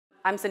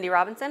I'm Cindy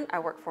Robinson. I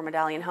work for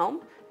Medallion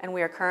Home, and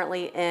we are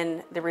currently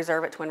in the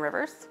Reserve at Twin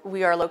Rivers.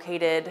 We are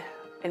located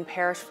in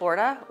Parrish,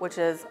 Florida, which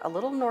is a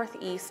little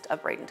northeast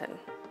of Bradenton.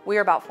 We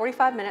are about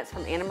 45 minutes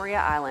from Anna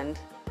Maria Island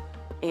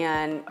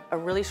and a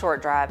really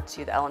short drive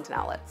to the Ellenton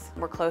Outlets.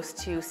 We're close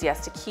to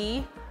Siesta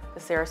Key,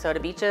 the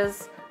Sarasota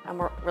beaches, and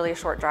we're really a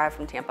short drive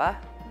from Tampa.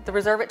 The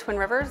Reserve at Twin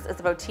Rivers is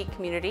a boutique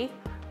community.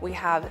 We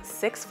have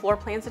 6 floor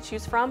plans to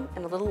choose from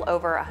and a little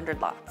over 100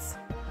 lots.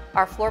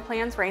 Our floor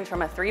plans range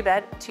from a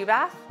 3-bed,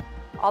 2-bath,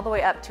 all the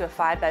way up to a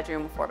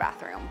 5-bedroom,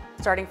 4-bathroom,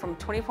 starting from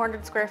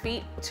 2,400 square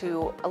feet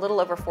to a little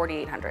over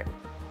 4,800.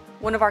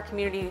 One of our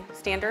community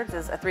standards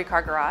is a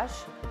 3-car garage,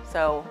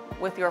 so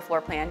with your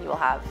floor plan, you will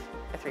have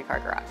a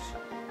 3-car garage.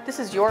 This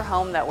is your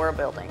home that we're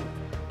building.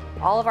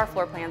 All of our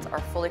floor plans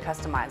are fully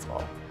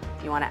customizable.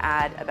 If you want to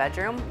add a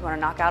bedroom, you want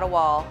to knock out a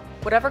wall,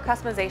 whatever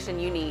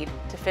customization you need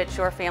to fit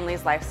your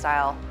family's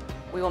lifestyle,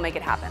 we will make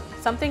it happen.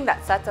 Something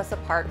that sets us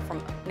apart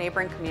from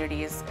neighboring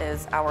communities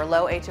is our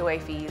low HOA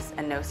fees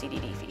and no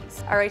CDD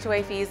fees. Our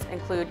HOA fees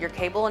include your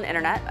cable and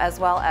internet, as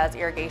well as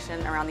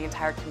irrigation around the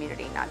entire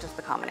community, not just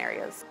the common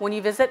areas. When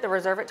you visit the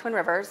Reserve at Twin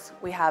Rivers,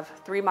 we have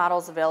 3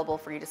 models available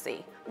for you to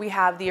see. We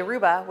have the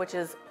Aruba, which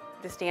is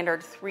the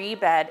standard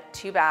 3-bed,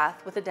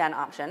 2-bath with a den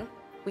option.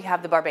 We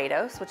have the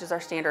Barbados, which is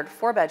our standard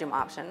 4-bedroom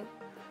option.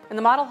 And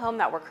the model home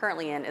that we're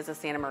currently in is the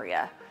Santa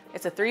Maria.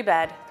 It's a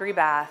 3-bed,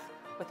 3-bath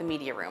with a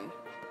media room.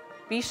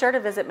 Be sure to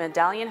visit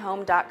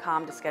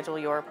medallionhome.com to schedule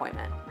your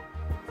appointment.